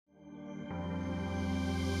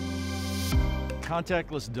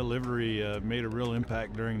Contactless delivery made a real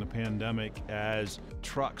impact during the pandemic as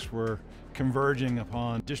trucks were converging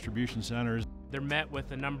upon distribution centers. They're met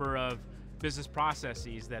with a number of business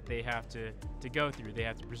processes that they have to go through. They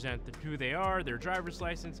have to present who they are, their driver's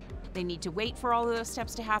license. They need to wait for all of those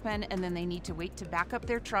steps to happen, and then they need to wait to back up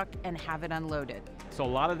their truck and have it unloaded. So a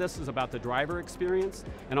lot of this is about the driver experience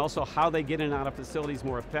and also how they get in and out of facilities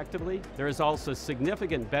more effectively. There is also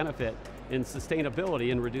significant benefit in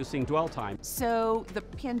sustainability in reducing dwell time. So the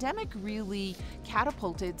pandemic really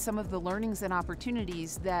catapulted some of the learnings and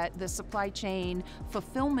opportunities that the supply chain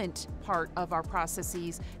fulfillment part of our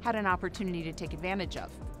processes had an opportunity to take advantage of.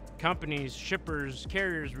 Companies, shippers,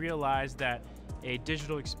 carriers realized that a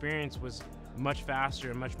digital experience was much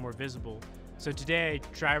faster and much more visible. So today,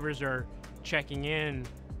 drivers are checking in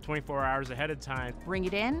 24 hours ahead of time. Bring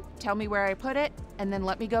it in, tell me where I put it, and then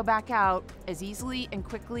let me go back out as easily and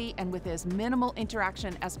quickly and with as minimal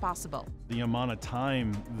interaction as possible. The amount of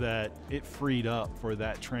time that it freed up for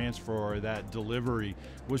that transfer or that delivery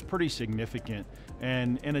was pretty significant.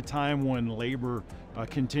 And in a time when labor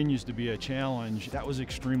continues to be a challenge, that was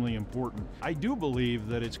extremely important. I do believe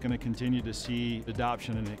that it's going to continue to see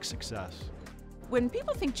adoption and success. When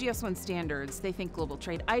people think GS1 standards, they think global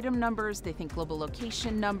trade item numbers, they think global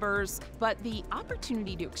location numbers, but the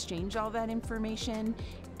opportunity to exchange all that information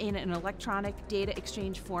in an electronic data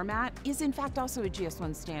exchange format is in fact also a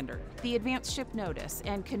GS1 standard. The advanced ship notice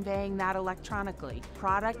and conveying that electronically,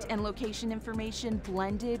 product and location information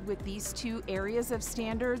blended with these two areas of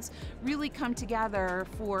standards really come together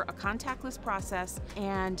for a contactless process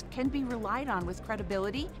and can be relied on with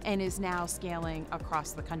credibility and is now scaling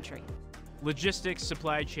across the country. Logistics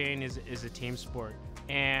supply chain is a team sport,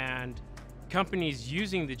 and companies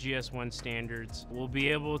using the GS1 standards will be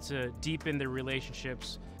able to deepen their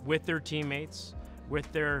relationships with their teammates,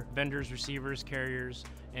 with their vendors, receivers, carriers,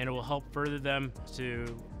 and it will help further them to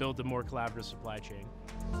build a more collaborative supply chain.